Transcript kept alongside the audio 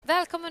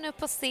Välkommen upp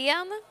på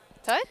scen.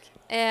 Tack.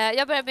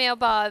 Jag börjar med att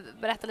bara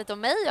berätta lite om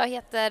mig. Jag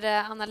heter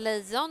Anna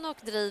Leijon och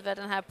driver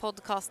den här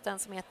podcasten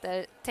som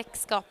heter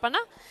Techskaparna,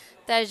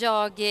 där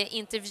jag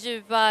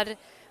intervjuar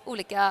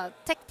olika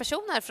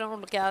techpersoner från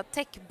olika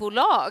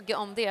techbolag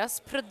om deras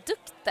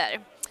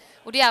produkter.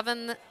 Och det är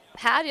även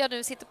här jag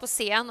nu sitter på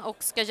scen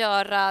och ska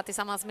göra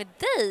tillsammans med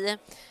dig,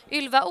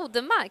 Ylva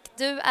Odemark.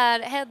 Du är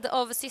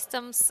Head of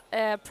Systems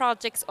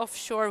Projects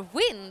Offshore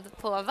Wind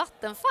på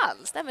Vattenfall,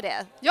 stämmer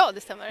det? Ja,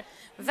 det stämmer.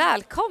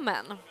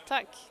 Välkommen!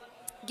 Tack.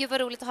 Gud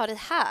vad roligt att ha dig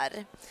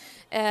här.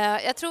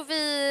 Jag tror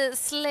vi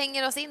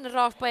slänger oss in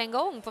rakt på en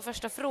gång på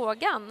första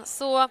frågan.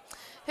 Så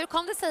hur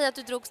kom det sig att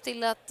du drogs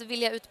till att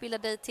vilja utbilda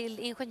dig till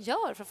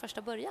ingenjör från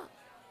första början?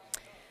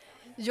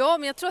 Ja,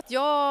 men jag tror att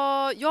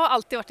jag har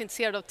alltid varit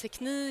intresserad av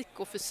teknik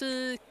och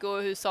fysik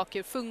och hur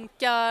saker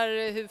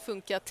funkar, hur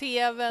funkar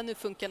tvn, hur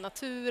funkar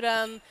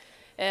naturen.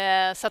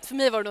 Så att för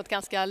mig var det något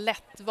ganska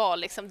lätt val.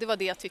 Liksom. Det var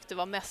det jag tyckte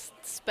var mest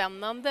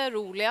spännande,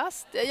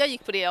 roligast. Jag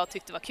gick på det jag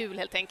tyckte var kul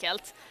helt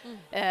enkelt.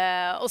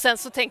 Och sen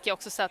så tänker jag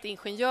också så att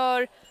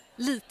ingenjör,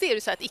 lite är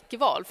det så här ett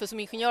icke-val. För som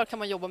ingenjör kan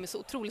man jobba med så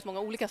otroligt många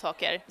olika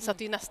saker. Så att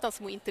det är nästan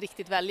som att inte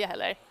riktigt välja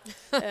heller.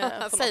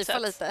 Safea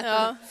lite.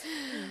 Ja.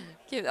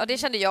 Gud, ja, det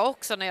kände jag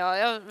också när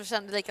jag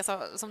kände lika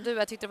som du.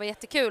 Jag tyckte det var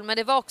jättekul. Men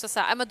det var också så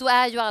här, men då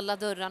är ju alla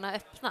dörrarna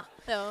öppna.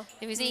 Ja.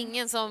 Det finns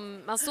ingen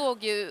som... Man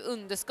såg ju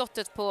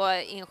underskottet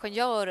på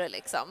ingenjörer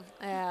liksom.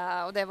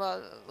 Och det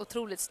var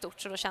otroligt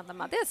stort. Så då kände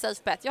man, det är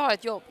safe bet, jag har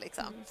ett jobb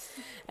liksom.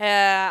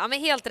 Ja, men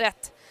helt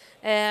rätt.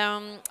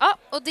 Ja,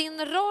 och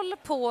din roll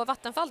på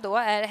Vattenfall då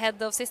är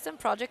Head of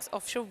Systems Projects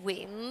Offshore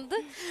Wind.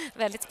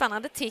 Väldigt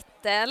spännande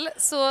titel.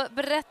 Så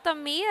berätta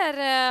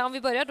mer, om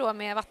vi börjar då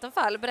med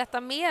Vattenfall,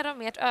 berätta mer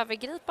om ert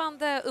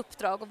övergripande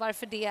uppdrag och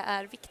varför det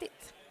är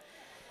viktigt.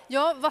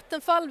 Ja,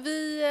 Vattenfall,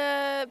 vi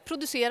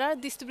producerar,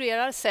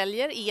 distribuerar,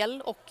 säljer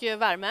el och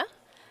värme.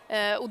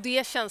 Och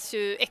det känns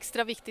ju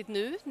extra viktigt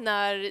nu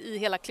när i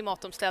hela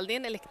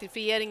klimatomställningen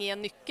elektrifiering är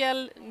en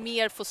nyckel,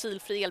 mer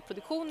fossilfri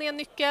elproduktion är en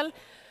nyckel.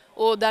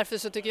 Och därför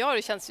så tycker jag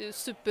det känns ju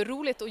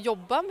superroligt att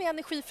jobba med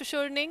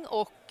energiförsörjning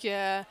och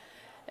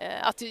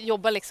att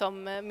jobba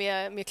liksom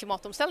med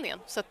klimatomställningen.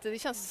 Så att det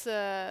känns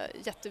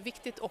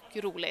jätteviktigt och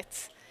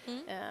roligt.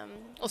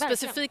 Och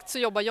specifikt så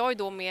jobbar jag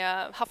då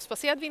med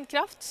havsbaserad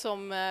vindkraft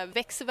som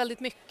växer väldigt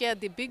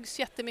mycket. Det byggs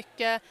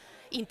jättemycket,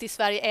 inte i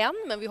Sverige än,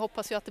 men vi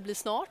hoppas ju att det blir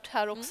snart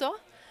här också.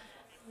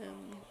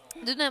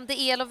 Du nämnde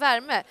el och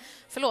värme.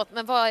 Förlåt,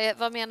 men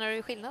vad menar du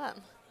i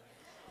skillnaden?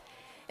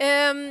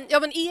 Ja,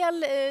 men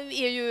el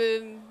är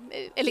ju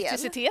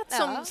elektricitet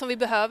som vi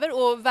behöver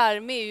och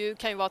värme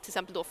kan ju vara till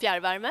exempel då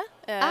fjärrvärme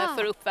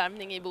för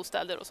uppvärmning i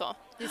bostäder och så.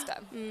 Just det.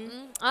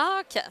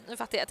 Okej, nu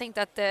fattar jag. Jag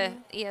tänkte att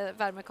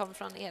värme kommer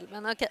från el,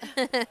 men okej.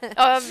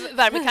 Ja,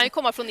 värme kan ju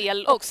komma från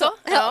el också.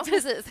 Ja,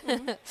 precis.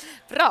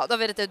 Bra, då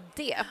vet du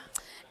det.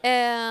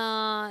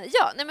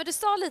 Ja, nej, men du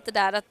sa lite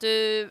där att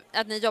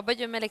ni jobbar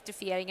ju med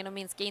elektrifieringen och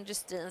minska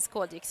industrins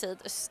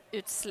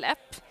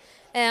koldioxidutsläpp.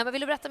 Men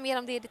vill du berätta mer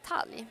om det i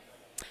detalj?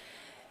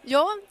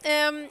 Ja,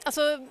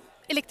 alltså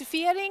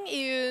elektrifiering är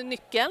ju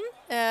nyckeln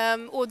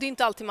och det är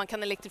inte alltid man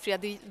kan elektrifiera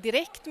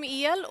direkt med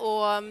el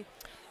och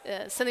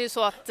sen är det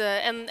så att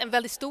en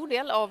väldigt stor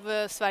del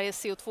av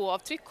Sveriges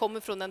CO2-avtryck kommer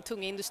från den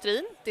tunga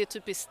industrin. Det är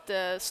typiskt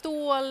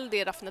stål, det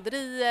är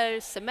raffinaderier,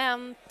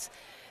 cement,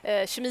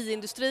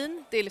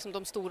 kemiindustrin, det är liksom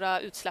de stora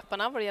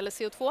utsläpparna vad det gäller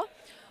CO2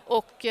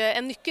 och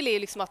en nyckel är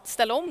liksom att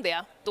ställa om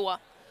det då.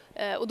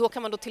 Och då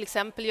kan man då till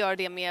exempel göra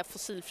det med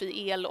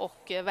fossilfri el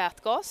och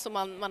vätgas. Så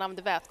man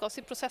använder vätgas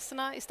i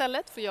processerna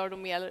istället för att göra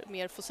dem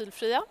mer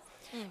fossilfria.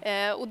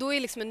 Och då är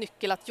liksom en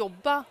nyckel att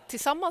jobba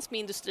tillsammans med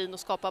industrin och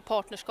skapa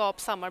partnerskap,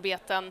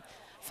 samarbeten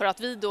för att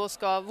vi då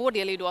vår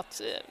del är ju då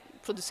att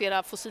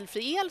producera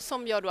fossilfri el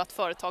som gör då att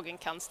företagen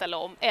kan ställa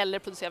om eller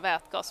producera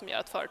vätgas som gör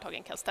att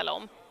företagen kan ställa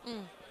om.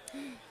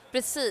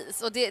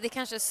 Precis, och det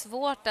kanske är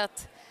svårt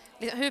att...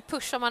 Hur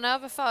pushar man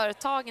över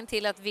företagen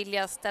till att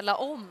vilja ställa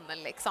om?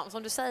 Liksom?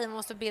 Som du säger, man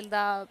måste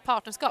bilda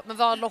partnerskap. Men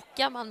vad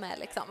lockar man med?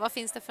 Liksom? Vad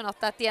finns det för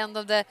något at the end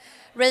of the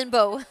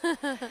rainbow?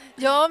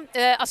 Ja,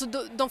 alltså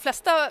de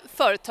flesta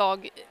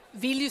företag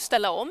vill ju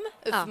ställa om.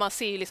 För man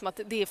ser ju liksom att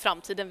det är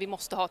framtiden. Vi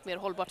måste ha ett mer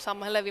hållbart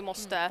samhälle. Vi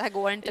måste det här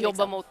går inte, jobba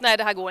liksom. mot... Nej,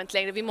 det här går inte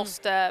längre. Vi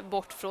måste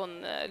bort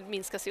från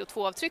minska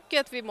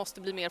CO2-avtrycket. Vi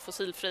måste bli mer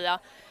fossilfria,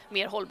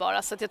 mer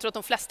hållbara. Så att jag tror att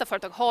de flesta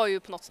företag har ju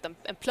på något sätt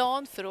en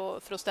plan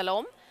för att ställa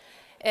om.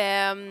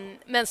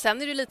 Men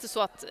sen är det lite så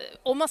att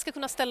om man ska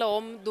kunna ställa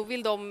om, då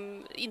vill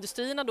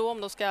industrierna då,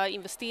 om de ska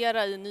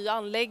investera i en ny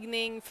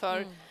anläggning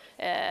för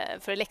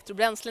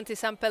elektrobränslen till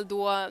exempel,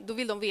 då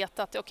vill de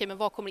veta att men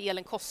vad kommer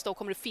elen kosta och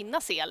kommer det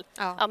finnas el?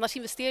 Annars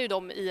investerar ju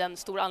de i en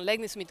stor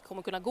anläggning som inte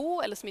kommer kunna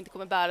gå eller som inte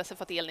kommer bära sig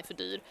för att elen är för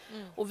dyr.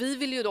 Och vi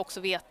vill ju då också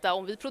veta,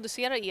 om vi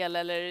producerar el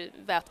eller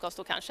vätgas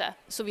då kanske,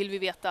 så vill vi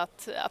veta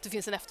att det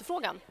finns en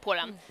efterfrågan på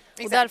den.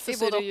 Och därför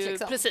så är det ju,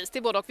 liksom. Precis, det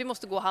är både och. Vi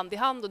måste gå hand i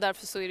hand och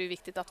därför så är det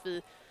viktigt att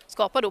vi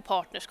skapar då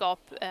partnerskap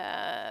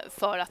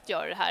för att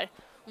göra det här.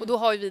 Och då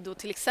har vi då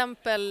till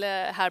exempel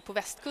här på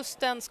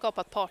västkusten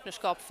skapat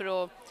partnerskap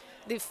för att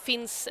det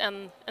finns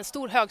en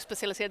stor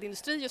högspecialiserad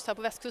industri just här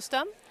på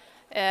västkusten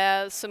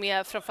som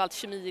är framförallt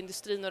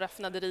kemiindustrin och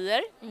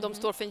raffinaderier. De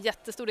står för en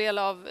jättestor del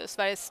av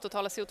Sveriges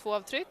totala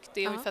CO2-avtryck.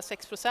 Det är ungefär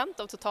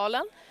 6% av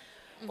totalen.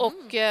 Och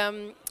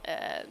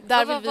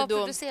där vill vi då... Vad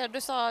producerar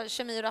du? Sa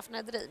kemi och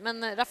raffinaderi,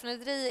 men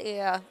raffinaderi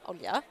är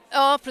olja?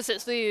 Ja,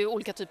 precis. Det är ju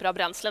olika typer av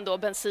bränslen då.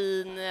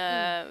 Bensin,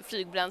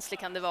 flygbränsle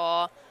kan det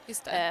vara.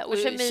 Just det. Och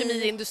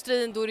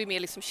kemiindustrin, då är det mer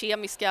liksom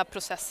kemiska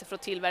processer för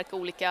att tillverka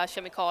olika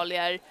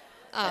kemikalier.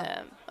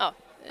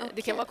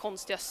 Det kan vara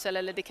konstgödsel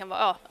eller det kan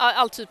vara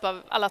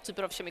alla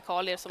typer av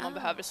kemikalier som man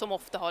behöver, som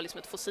ofta har liksom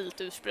ett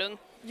fossilt ursprung.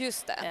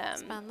 Just det,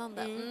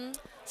 spännande.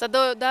 Så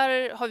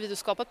där har vi då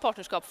skapat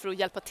partnerskap för att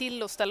hjälpa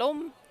till och ställa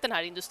om den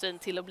här industrin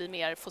till att bli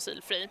mer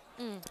fossilfri.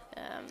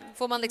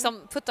 Får man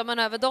liksom, puttar man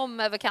över dem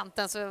över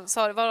kanten så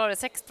var det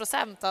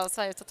 6% av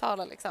Sveriges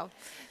totala liksom?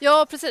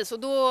 Ja, precis. Och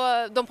då,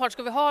 de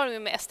partnerskap vi har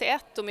med ST1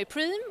 och med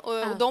Preem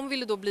och de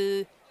ville då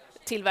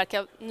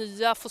tillverka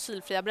nya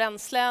fossilfria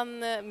bränslen,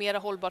 mera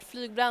hållbart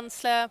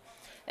flygbränsle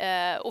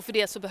och för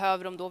det så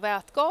behöver de då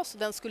vätgas och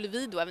den skulle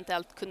vi då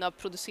eventuellt kunna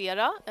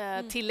producera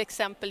till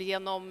exempel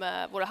genom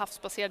våra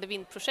havsbaserade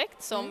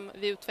vindprojekt som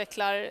vi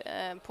utvecklar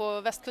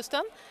på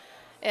västkusten.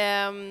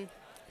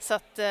 Så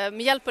att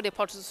med hjälp av det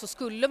partnerskapet så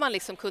skulle man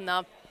liksom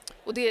kunna,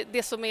 och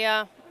det som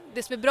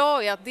är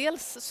bra är att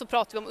dels så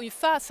pratar vi om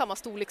ungefär samma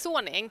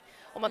storleksordning.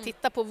 Om man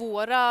tittar på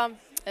våra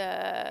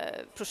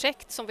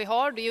projekt som vi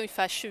har, det är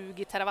ungefär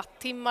 20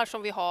 terawattimmar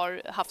som vi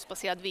har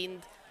havsbaserad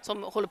vind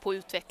som håller på att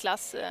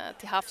utvecklas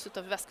till havs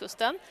utanför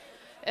västkusten.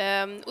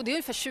 Och det är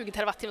ungefär 20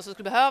 terawattimmar som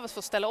skulle behövas för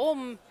att ställa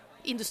om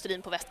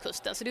industrin på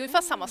västkusten. Så det är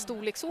ungefär samma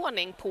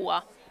storleksordning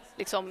på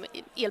liksom,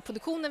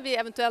 elproduktionen vi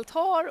eventuellt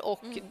har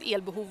och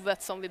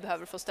elbehovet som vi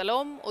behöver för att ställa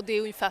om. Och det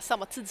är ungefär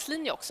samma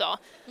tidslinje också.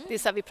 Det är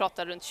så här, vi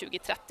pratar runt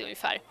 2030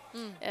 ungefär.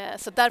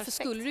 Så därför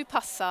skulle det ju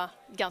passa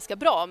ganska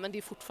bra, men det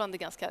är fortfarande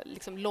ganska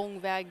liksom, lång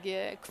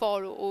väg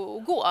kvar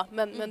att gå.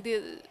 Men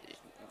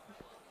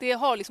det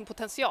har liksom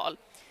potential.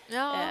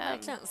 Ja,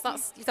 verkligen.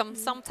 Liksom,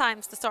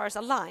 sometimes the stars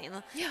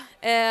align.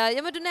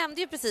 Men du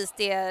nämnde ju precis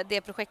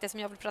det projektet som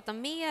jag vill prata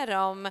mer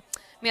om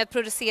med att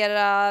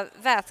producera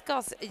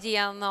vätgas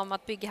genom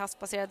att bygga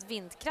havsbaserad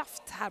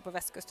vindkraft här på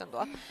västkusten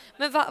då.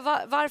 Men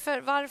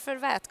varför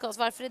vätgas?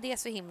 Varför är det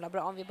så himla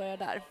bra om vi börjar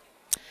där?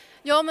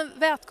 Ja, men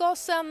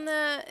vätgasen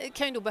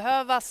kan ju då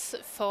behövas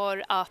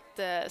för att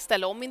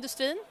ställa om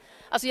industrin.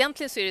 Alltså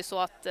egentligen så är det så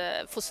att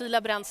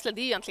fossila bränslen,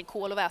 det är egentligen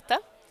kol och väte.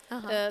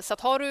 Så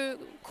att har du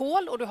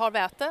kol och du har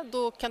väte,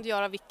 då kan du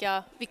göra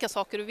vilka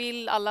saker du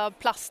vill. Alla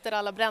plaster,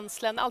 alla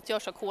bränslen, allt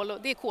görs av kol.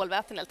 Det är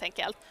kolväten helt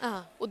enkelt.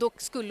 Och då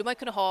skulle man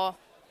kunna ha,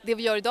 det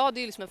vi gör idag,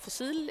 det är liksom en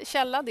fossil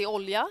källa, det är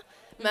olja.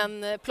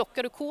 Men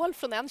plockar du kol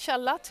från en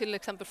källa, till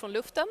exempel från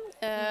luften,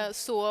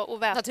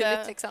 och väte,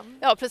 naturligt liksom.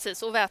 Ja,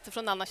 precis, och väte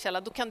från en annan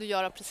källa, då kan du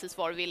göra precis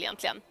vad du vill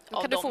egentligen.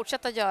 Då kan du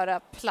fortsätta göra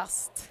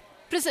plast.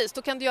 Precis,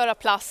 då kan du göra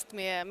plast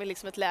med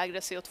liksom ett lägre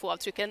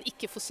CO2-avtryck, en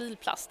icke-fossil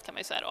plast kan man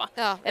ju säga då.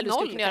 Ja, eller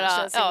noll du skulle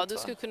kanske. Ja, du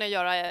skulle kunna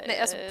göra... Nej,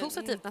 alltså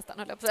positivt nästan,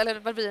 eller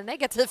vad blir det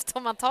negativt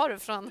om man tar det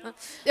från...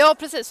 Ja,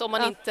 precis. Om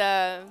man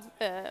inte...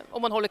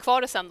 om man håller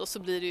kvar det sen då så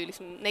blir det ju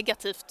liksom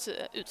negativt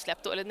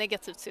utsläpp då, eller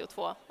negativt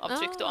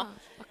CO2-avtryck då.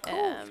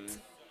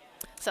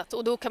 Så att,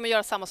 och då kan man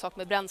göra samma sak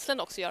med bränslen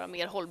också, göra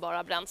mer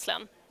hållbara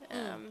bränslen.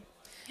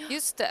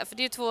 Just det, för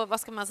det är ju två,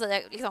 vad ska man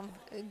säga, liksom,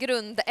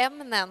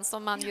 grundämnen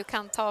som man ju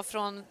kan ta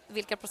från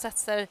vilka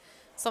processer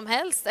som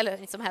helst, eller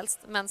inte som helst,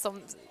 men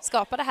som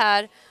skapar det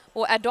här.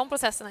 Och är de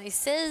processerna i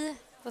sig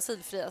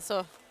fossilfria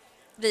så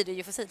blir det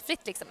ju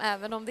fossilfritt, liksom,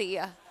 även om det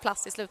är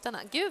plast i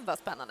slutändan. Gud vad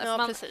spännande.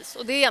 Ja, precis.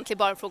 Och det är egentligen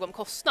bara en fråga om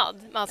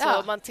kostnad.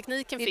 Alltså,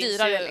 tekniken det är finns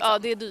dyrare, ju, liksom. ja,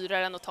 det är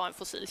dyrare än att ta en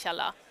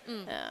fossilkälla.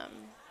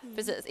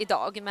 Precis,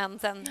 idag. Men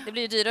sen, det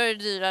blir ju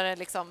dyrare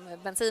liksom,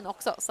 bensin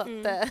också. Så att,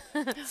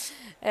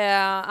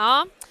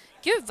 ja,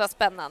 gud vad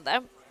spännande.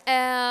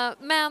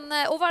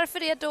 Och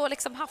varför är då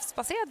liksom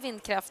havsbaserad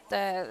vindkraft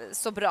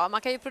så bra?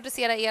 Man kan ju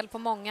producera el på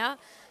många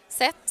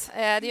sätt.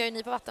 Det gör ju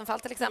ni på Vattenfall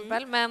till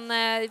exempel. Men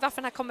varför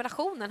den här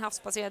kombinationen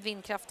havsbaserad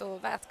vindkraft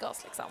och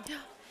vätgas? Liksom?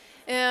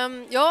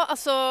 Ja,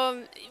 alltså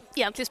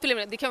egentligen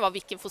spelar det kan vara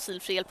vilken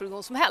fossilfri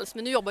elproduktion som helst,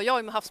 men nu jobbar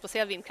jag med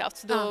havsbaserad vindkraft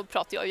så då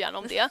pratar jag gärna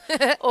om det.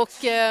 Och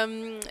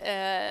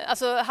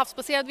alltså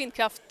havsbaserad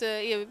vindkraft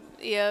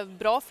är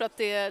bra för att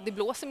det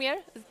blåser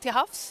mer till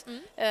havs.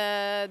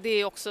 Det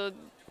är också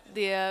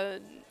det är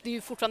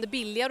ju fortfarande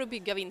billigare att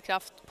bygga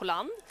vindkraft på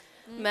land.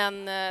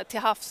 Men till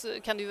havs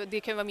kan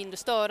det kan vara mindre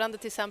störande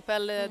till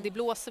exempel. Det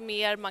blåser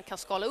mer, man kan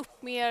skala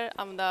upp mer,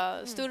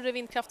 använda större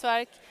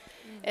vindkraftverk.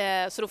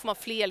 Så då får man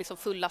fler liksom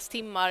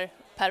fullasttimmar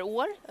per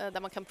år där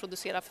man kan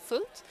producera för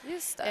fullt.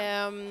 Just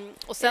det.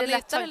 Och sen är det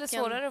lättare eller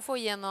svårare att få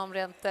igenom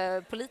rent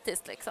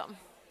politiskt? Liksom?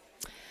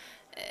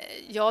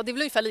 Ja, det är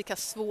väl ungefär lika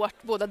svårt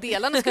båda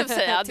delarna ska vi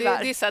säga. det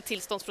är så här,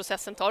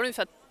 tillståndsprocessen tar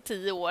ungefär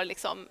 10 år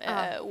liksom,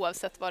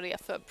 oavsett vad det är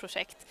för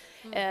projekt.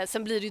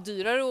 Sen blir det ju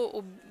dyrare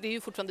och det är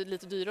ju fortfarande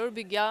lite dyrare att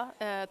bygga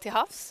till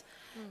havs.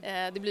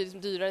 Det blir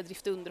liksom dyrare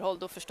drift och underhåll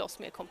då förstås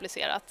mer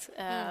komplicerat.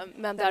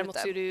 Men däremot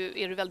så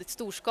är det väldigt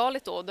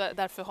storskaligt då.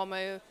 Därför har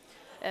man ju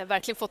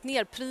verkligen fått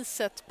ner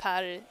priset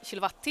per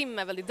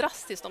kilowattimme väldigt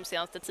drastiskt de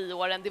senaste 10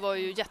 åren. Det var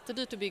ju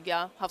jättedyrt att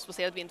bygga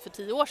havsbaserad vind för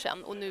 10 år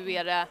sedan och nu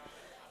är det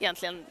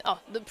egentligen,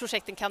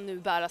 projekten kan nu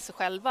bära sig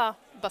själva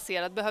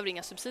behöver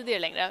inga subsidier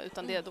längre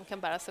utan de kan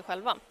bära sig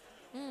själva.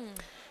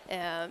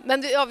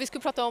 Men vi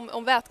skulle prata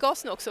om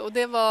vätgas nu också och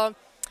det var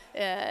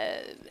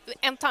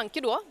en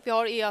tanke då vi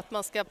har är att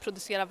man ska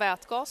producera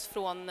vätgas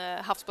från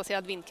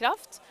havsbaserad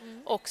vindkraft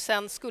och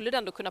sen skulle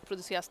den då kunna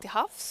produceras till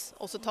havs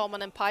och så tar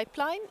man en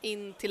pipeline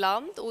in till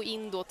land och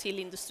in då till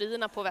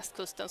industrierna på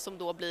västkusten som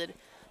då blir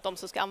de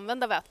som ska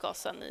använda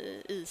vätgasen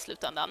i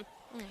slutändan.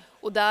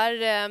 Och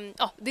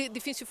där, det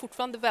finns ju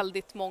fortfarande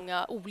väldigt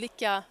många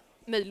olika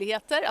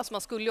möjligheter. Alltså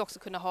man skulle ju också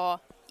kunna ha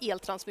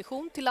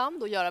eltransmission till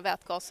land och göra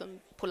vätgasen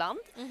på land.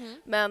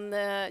 Men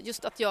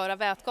just att göra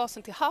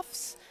vätgasen till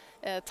havs,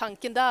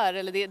 tanken där,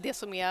 eller det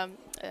som är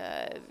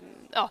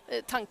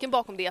tanken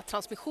bakom det är att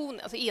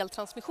alltså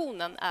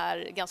eltransmissionen är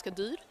ganska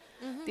dyr.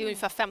 Det är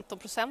ungefär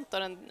 15%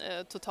 av den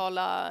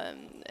totala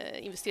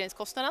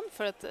investeringskostnaden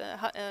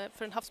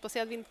för en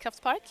havsbaserad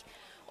vindkraftspark.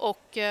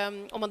 Och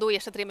om man då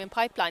ersätter det med en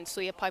pipeline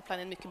så är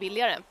pipelinen mycket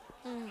billigare.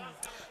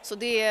 Så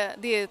det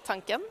är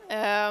tanken.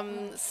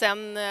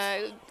 Sen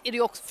är det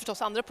ju också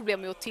förstås andra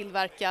problem med att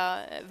tillverka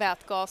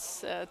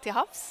vätgas till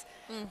havs.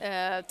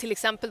 Till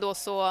exempel då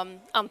så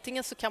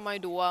antingen så kan man ju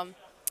då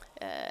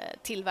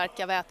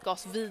tillverka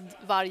vätgas vid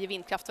varje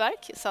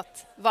vindkraftverk så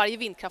att varje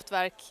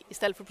vindkraftverk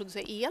istället för att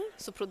producera el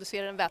så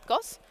producerar en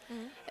vätgas.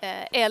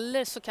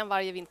 Eller så kan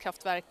varje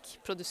vindkraftverk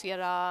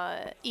producera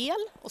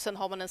el och sen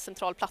har man en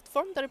central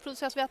plattform där det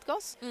produceras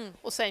vätgas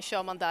och sen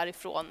kör man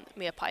därifrån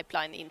med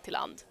pipeline in till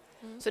land.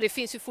 Så det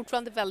finns ju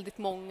fortfarande väldigt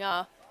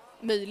många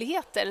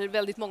möjligheter eller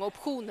väldigt många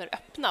optioner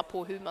öppna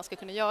på hur man ska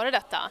kunna göra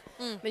detta.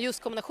 Men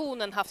just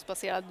kombinationen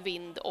havsbaserad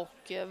vind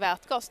och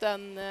vätgas, det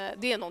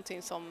är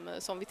någonting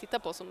som vi tittar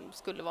på som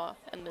skulle vara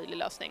en möjlig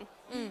lösning.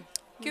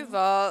 Gud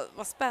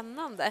vad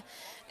spännande.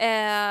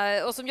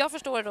 Och som jag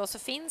förstår då så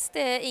finns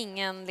det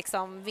ingen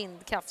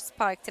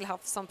vindkraftspark till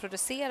havs som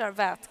producerar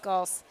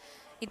vätgas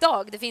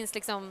idag. Det finns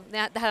det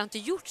här har inte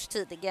gjorts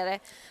tidigare.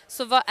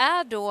 Så vad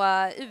är då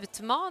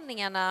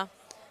utmaningarna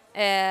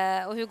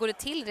och hur går det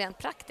till rent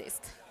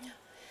praktiskt?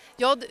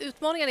 Ja,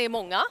 utmaningarna är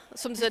många.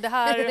 Som du säger, det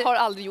här har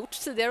aldrig gjorts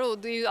tidigare och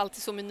det är ju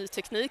alltid så med ny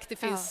teknik. Det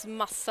finns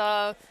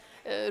massa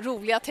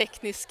roliga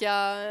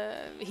tekniska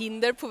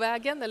hinder på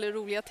vägen eller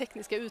roliga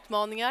tekniska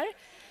utmaningar.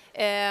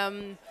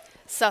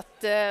 Så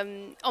att,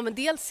 men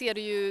dels är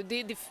det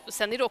ju,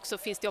 sen är det också,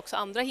 finns det också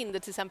andra hinder,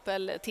 till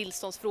exempel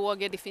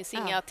tillståndsfrågor. Det finns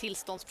inga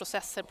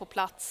tillståndsprocesser på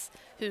plats,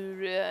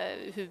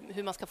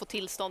 hur man ska få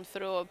tillstånd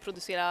för att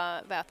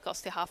producera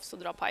vätgas till havs och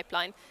dra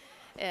pipeline.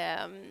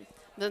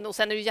 Och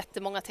sen är det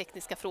jättemånga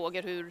tekniska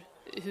frågor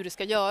hur det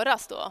ska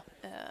göras då,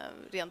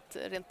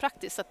 rent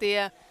praktiskt. Så att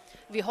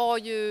vi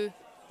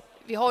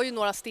har ju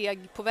några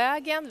steg på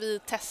vägen. Vi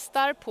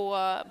testar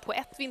på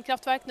ett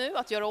vindkraftverk nu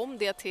att göra om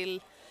det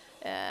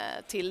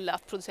till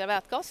att producera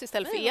vätgas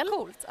istället för el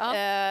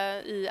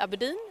i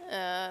Aberdeen,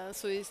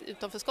 så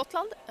utanför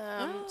Skottland.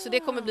 Så det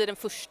kommer bli den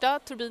första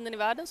turbinen i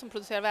världen som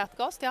producerar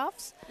vätgas till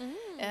havs.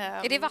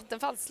 Är det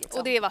Vattenfalls?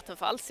 Och det är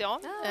Vattenfalls,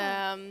 ja.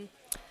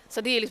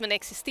 Så det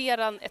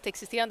är ett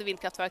existerande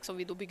vindkraftverk som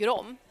vi då bygger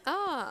om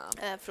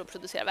för att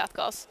producera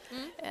vätgas.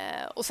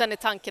 Och sen är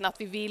tanken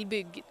att vi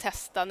vill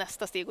testa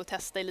nästa steg och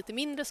testa i lite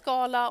mindre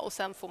skala och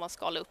sen får man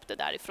skala upp det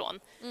därifrån.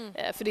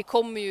 För det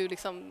kommer ju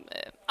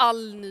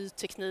all ny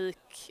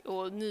teknik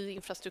och ny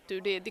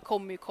infrastruktur, det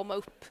kommer ju komma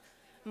upp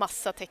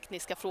massa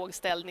tekniska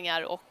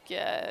frågeställningar och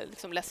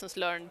lessons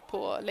learned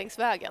längs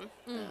vägen.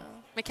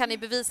 Men kan ni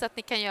bevisa att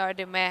ni kan göra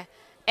det med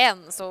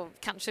så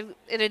kanske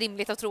är det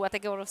rimligt att tro att det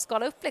går att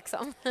skala upp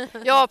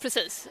Ja,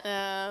 precis.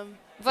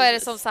 Vad är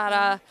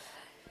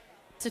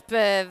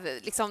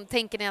det som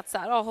tänker ni att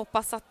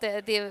hoppas att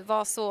det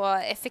var så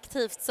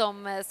effektivt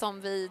som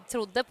vi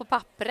trodde på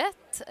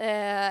pappret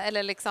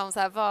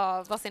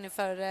eller vad ser ni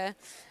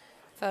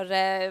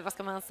för vad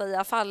ska man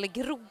säga,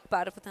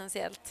 fallgropar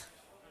potentiellt?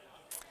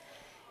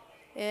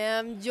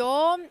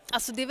 Ja,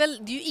 alltså det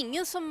är ju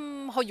ingen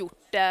som har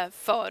gjort det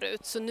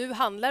förut, så nu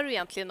handlar det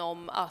egentligen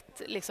om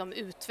att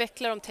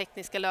utveckla de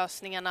tekniska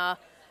lösningarna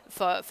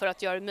för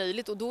att göra det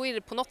möjligt, och då är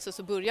det på något sätt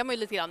så börjar man ju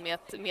lite grann med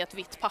ett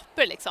vitt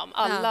papper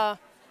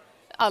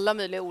alla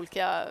möjliga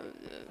olika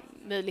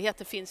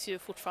möjligheter finns ju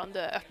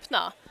fortfarande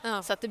öppna.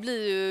 Så att det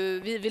blir ju,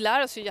 vi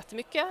lär oss ju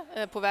jättemycket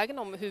på vägen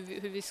om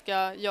hur vi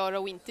ska göra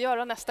och inte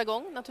göra nästa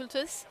gång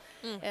naturligtvis.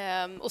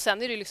 Och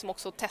sen är det ju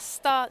också att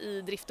testa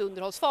i drift- och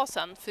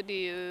underhållsfasen, för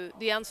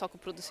det är en sak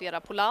att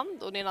producera på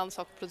land och det är en annan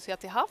sak att producera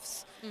till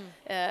havs.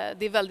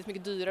 Det är väldigt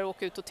mycket dyrare att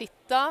åka ut och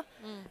titta.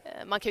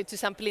 Man kan ju till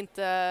exempel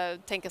inte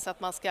tänka sig att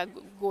man ska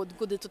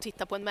gå dit och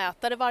titta på en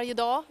mätare varje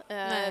dag.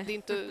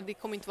 Det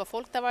kommer inte vara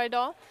folk där varje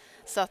dag.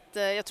 Så att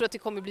jag tror att det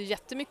kommer bli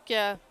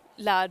jättemycket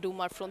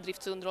lärdomar från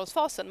drifts- och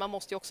underhållsfasen. Man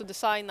måste ju också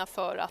designa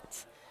för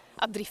att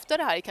drifta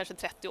det här i kanske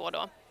 30 år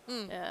då.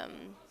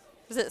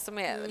 Precis, som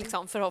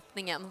är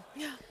förhoppningen.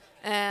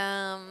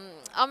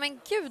 Ja men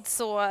gud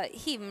så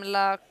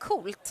himla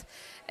coolt.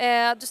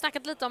 Du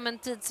snackade lite om en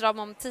tidsram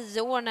om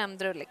 10 år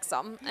nämnde du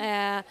liksom.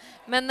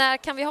 Men när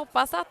kan vi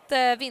hoppas att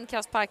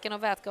vindkraftsparken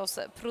och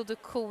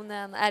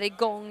vätgasproduktionen är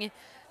igång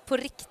på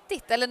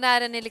riktigt? Eller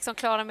när är ni liksom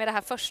klara med det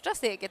här första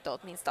steget då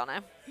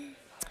åtminstone?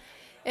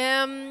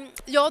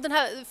 Ja, den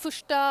här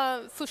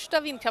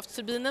första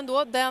vindkraftsturbinen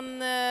då,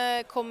 den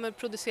kommer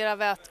producera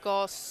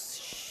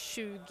vätgas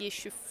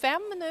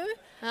 2025 nu.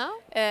 Ja.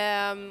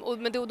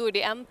 Men då är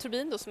det en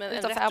turbin då, som är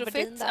en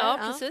retrofit. Ja,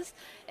 precis.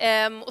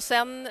 Och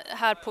sen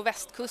här på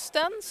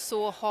västkusten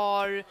så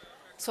har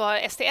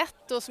ST1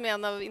 då, som är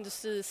en av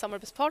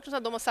industrisamarbetspartnerna,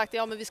 de har sagt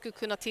att vi skulle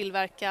kunna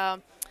tillverka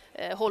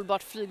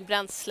hållbart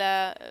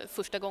flygbränsle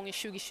första gången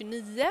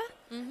 2029.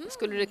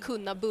 Skulle det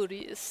kunna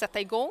sätta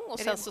igång och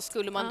sen så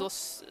skulle man då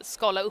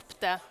skala upp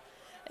det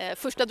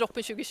första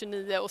droppen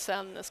 2029 och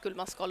sen skulle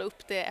man skala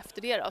upp det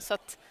efter det då. Så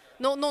att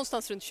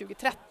någonstans runt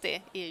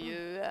 2030 är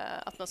ju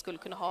att man skulle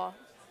kunna ha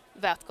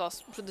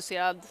vätgas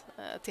producerad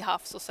till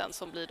havs och sen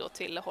som blir då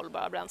till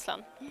hållbara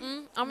bränslen.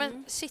 Ja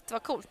men shit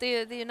vad coolt, det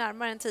är ju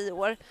närmare än 10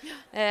 år.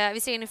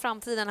 Vi ser in i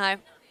framtiden här.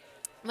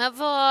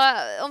 Men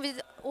om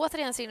vi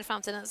återigen ser in i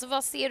framtiden, så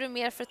vad ser du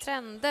mer för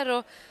trender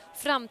och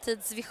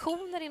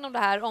framtidsvisioner inom det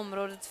här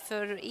området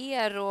för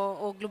er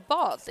och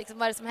globalt? Liksom,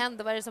 vad är det som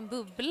händer, vad är det som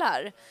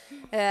bubblar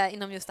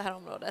inom just det här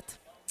området?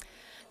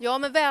 Ja,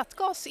 men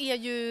vätgas är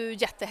ju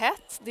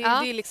jättehett. Det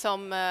är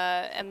liksom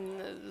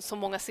som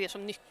många ser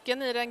som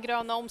nyckeln i den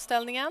gröna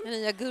omställningen. Det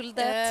nya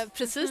guldet.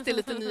 Precis, det är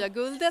lite nya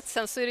guldet.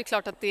 Sen så är det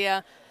klart att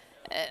det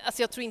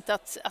alltså jag tror inte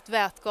att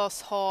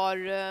vätgas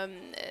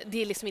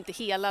det är liksom inte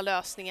hela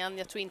lösningen.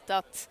 Jag tror inte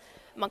att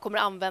man kommer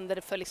använda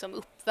det för liksom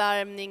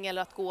uppvärmning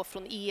eller att gå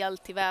från el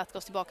till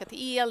vätgas tillbaka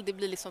till el. Det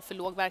blir liksom för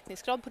låg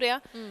verkningsgrad på det.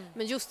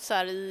 Men just så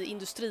här i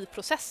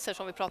industriprocesser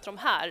som vi pratar om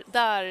här,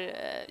 där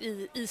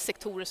i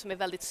sektorer som är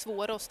väldigt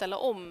svåra att ställa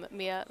om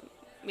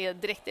med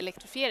direkt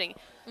elektrifiering,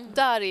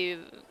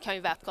 där kan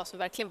ju vätgasen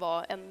verkligen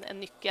vara en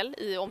nyckel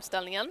i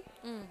omställningen.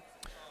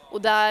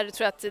 Och där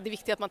tror jag att det är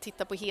viktigt att man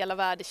tittar på hela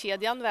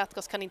värdekedjan.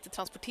 Vätgas kan inte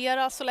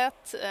transporteras så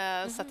lätt,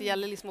 så att det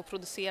gäller liksom att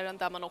producera den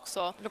där man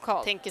också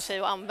tänker sig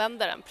att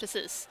använda den.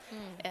 Precis.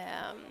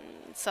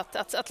 Så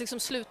att liksom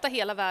sluta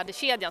hela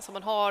värdekedjan, så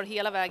man har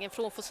hela vägen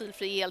från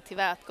fossilfri el till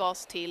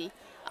vätgas till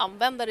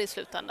användare i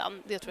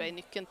slutändan. Det tror jag är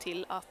nyckeln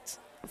till att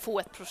få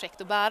ett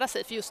projekt att bära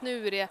sig. För just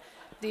nu är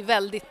det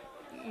väldigt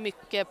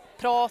mycket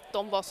prat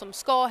om vad som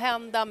ska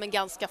hända, men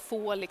ganska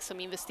få liksom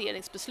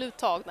investeringsbeslut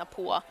tagna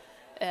på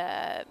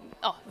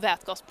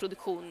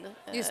vätgasproduktion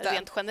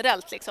rent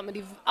generellt. Liksom.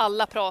 Men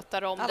alla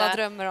pratar om alla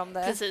drömmer om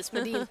det. Precis,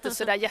 men det är inte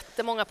så där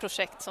jättemånga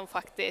projekt som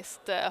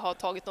faktiskt har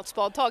tagit något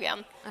spadtag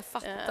än. Jag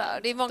fattar.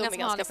 Det är många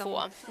som har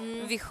liksom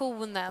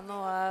visionen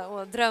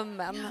och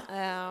drömmen.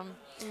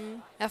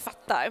 Jag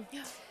fattar.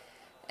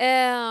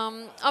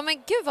 Ja men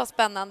gud vad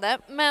spännande.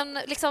 Men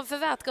liksom för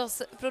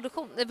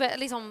vätgasproduktion,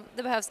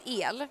 det behövs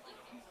el.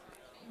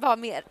 Vad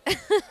mer?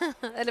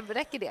 Eller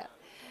räcker det?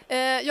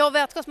 Ja,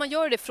 vätgas, man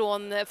gör det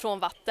från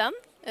vatten.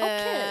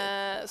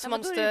 Okej. Så då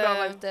är det bra att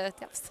vara ute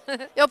till havs.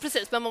 Ja,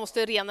 precis. Men man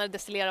måste renare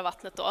destillera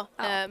vattnet då.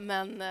 Ja.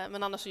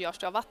 Men annars så görs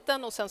det av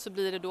vatten och sen så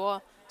blir det då,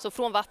 så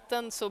från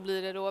vatten så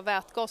blir det då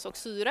vätgas och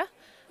syre.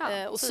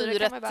 Och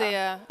syret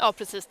är,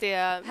 precis, det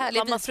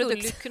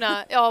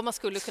är, man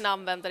skulle kunna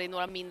använda det i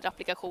några mindre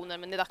applikationer,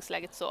 men i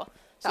dagsläget så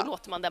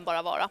låter man den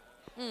bara vara.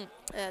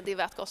 Det är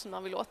vätgasen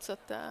man vill åt. Så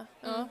att,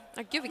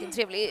 Gud vilken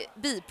trevlig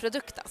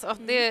biprodukt alltså.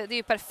 Det är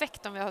ju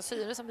perfekt om vi har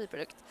syre som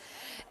biprodukt.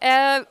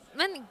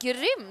 Men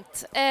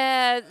grymt!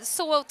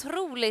 Så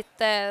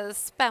otroligt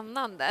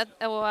spännande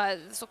och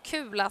så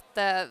kul att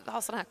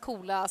ha sådana här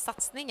coola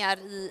satsningar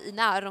i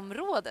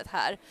närområdet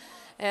här.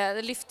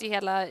 Det lyfter ju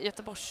hela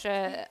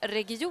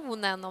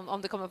Göteborgsregionen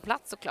om det kommer på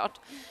plats såklart.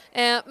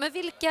 Men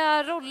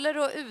vilka roller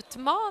och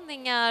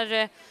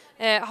utmaningar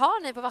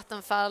har ni på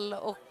Vattenfall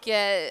och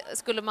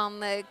skulle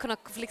man kunna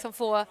liksom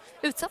få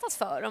utsättas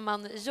för om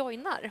man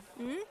joinar?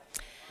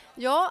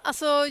 Ja,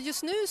 alltså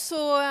just nu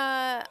så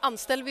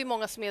anställer vi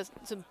många som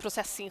är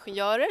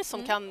processingenjörer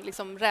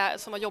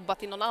som har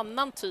jobbat i någon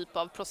annan typ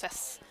av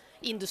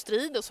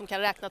processindustri och som kan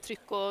räkna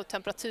tryck och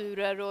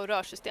temperaturer och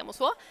rörsystem och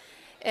så.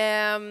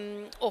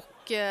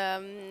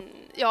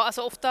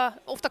 Alltså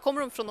ofta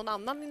kommer de från någon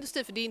annan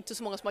industri, för det är inte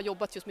så många som har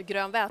jobbat just med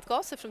grön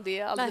vätgas eftersom det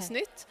är alldeles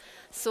nytt.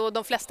 Så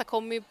de flesta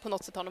kommer ju på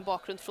något sätt ha någon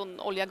bakgrund från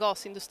olja- och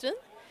gasindustrin.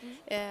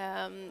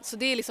 Så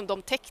det är liksom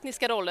de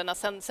tekniska rollerna.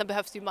 Sen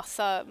behövs det ju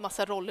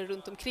massa roller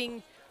runt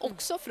omkring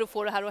också för att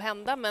få det här att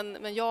hända.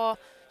 Men jag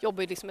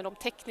jobbar ju liksom med de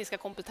tekniska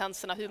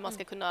kompetenserna, hur man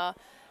ska kunna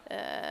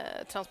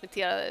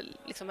transmittera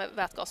liksom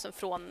vätgasen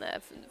från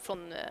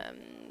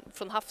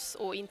havs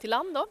och in till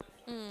land då,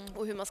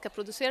 och hur man ska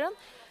producera den.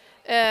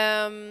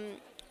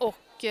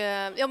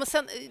 Men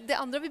sen, det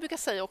andra vi brukar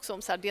säga också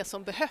om så här, det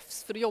som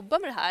behövs för att jobba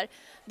med det här,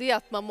 det är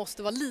att man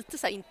måste vara lite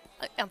så här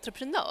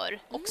entreprenör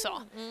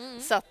också.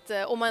 Så att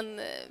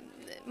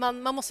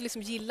man måste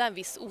liksom gilla en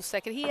viss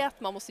osäkerhet,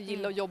 man måste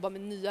gilla att jobba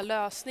med nya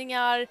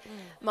lösningar,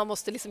 man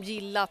måste liksom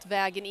gilla att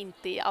vägen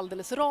inte är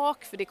alldeles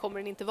rak, för det kommer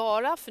den inte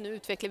vara, för nu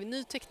utvecklar vi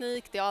ny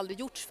teknik, det har aldrig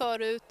gjorts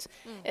förut.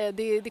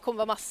 Det kommer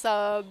vara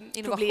massa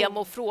problem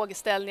och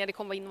frågeställningar, det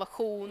kommer vara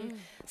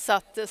innovation. Så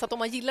att om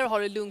man gillar att ha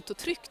det lugnt och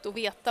tryggt och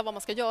veta vad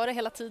man ska göra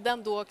hela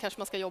tiden, då kanske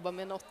man ska jobba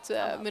med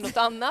något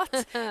annat.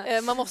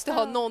 Man måste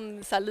ha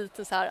någon så här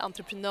liten så här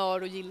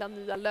entreprenör och gilla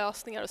nya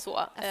lösningar och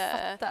så.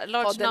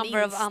 Large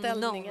number of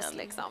unknowns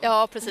liksom.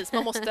 Ja, precis.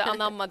 Man måste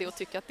anamma det och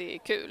tycka att det är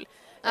kul.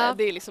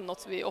 Det är liksom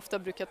något vi ofta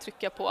brukar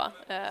trycka på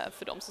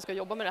för de som ska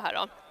jobba med det här.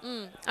 Då.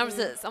 Ja,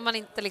 precis. Om man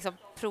inte liksom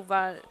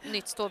provar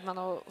nytt står man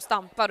och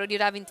stampar, och det är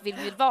där vi inte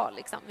vill vara.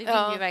 Liksom. Vi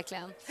vill ju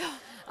verkligen.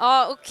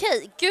 Ja,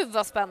 okej. Gud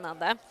vad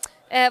spännande.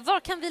 Var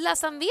kan vi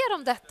läsa mer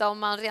om detta om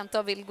man rent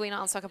av vill gå in och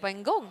ansöka på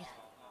en gång?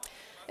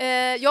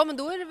 Ja, men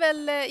då är det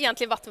väl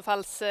egentligen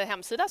Vattenfalls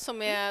hemsida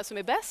som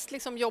är bäst,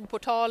 liksom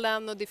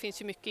jobbportalen, och det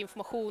finns ju mycket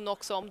information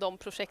också om de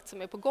projekt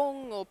som är på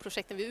gång och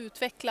projekten vi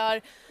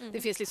utvecklar.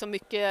 Det finns liksom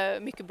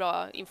mycket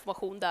bra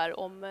information där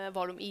om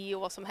vad de är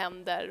och vad som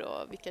händer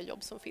och vilka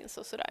jobb som finns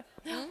och sådär.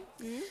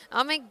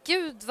 Ja, men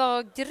gud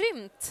vad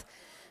grymt!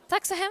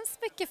 Tack så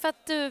hemskt mycket för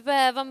att du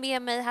var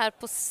med mig här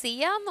på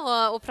scen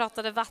och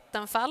pratade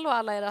Vattenfall och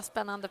alla era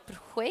spännande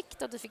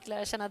projekt, och du fick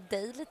lära känna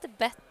dig lite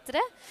bättre.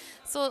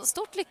 Så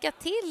stort lycka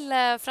till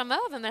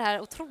framöver med det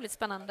här otroligt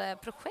spännande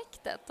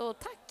projektet, och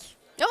tack!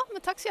 Ja,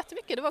 men tack så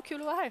jättemycket. Det var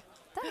kul att vara här.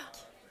 Tack!